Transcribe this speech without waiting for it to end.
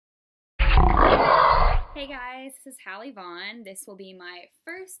Hey guys, this is Halle Von. This will be my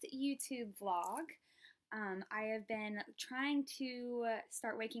first YouTube vlog. I have been trying to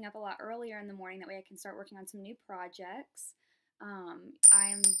start waking up a lot earlier in the morning. That way I can start working on some new projects. I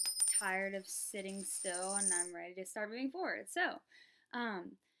am tired of sitting still and I'm ready to start moving forward. So,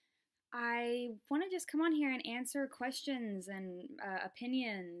 I want to just come on here and answer questions and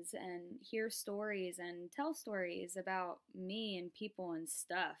opinions and hear stories and tell stories about me and people and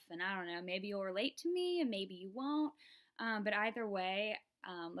stuff. And I don't know, maybe you'll relate to me and maybe you won't. But either way,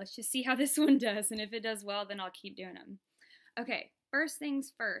 let's just see how this one does. And if it does well, then I'll keep doing them. Okay, first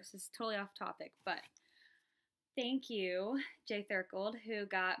things first. It's totally off topic, but thank you, Jay Thurgold, who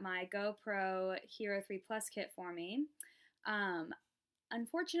got my GoPro Hero 3 Plus kit for me.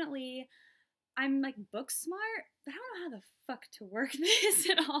 Unfortunately, I'm like book smart, but I don't know how the fuck to work this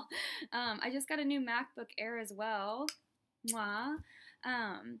at all. I just got a new MacBook Air as well. Mwah.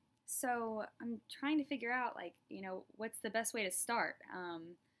 So I'm trying to figure out, like, what's the best way to start. I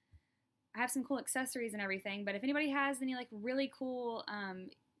have some cool accessories and everything, but if anybody has any like really cool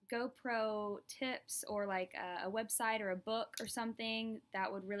GoPro tips or like a website or a book or something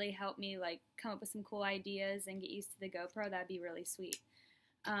that would really help me like come up with some cool ideas and get used to the GoPro, that'd be really sweet.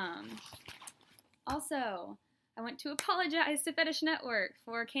 Also, I want to apologize to Fetish Network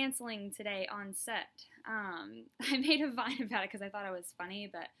for canceling today on set. I made a Vine about it because I thought it was funny,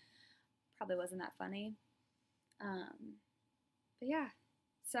 but probably wasn't that funny. But yeah,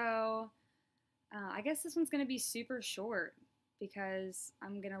 so I guess this one's going to be super short because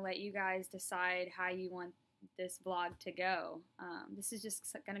I'm going to let you guys decide how you want this vlog to go. This is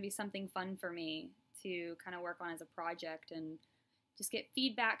just going to be something fun for me to kind of work on as a project and just get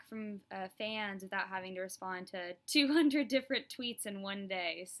feedback from fans without having to respond to 200 different tweets in one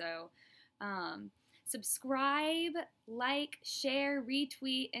day. So subscribe, like, share,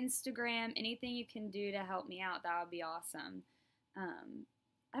 retweet, Instagram, anything you can do to help me out. That would be awesome.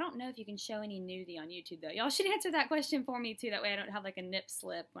 I don't know if you can show any nudity on YouTube, though. Y'all should answer that question for me, too. That way I don't have, like, a nip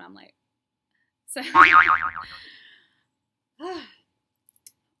slip when I'm like... So...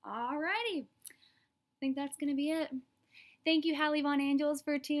 Alrighty. I think that's going to be it. Thank you, Halle Von Angels,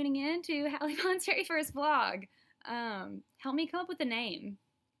 for tuning in to Halle Von's very first vlog. Help me come up with a name.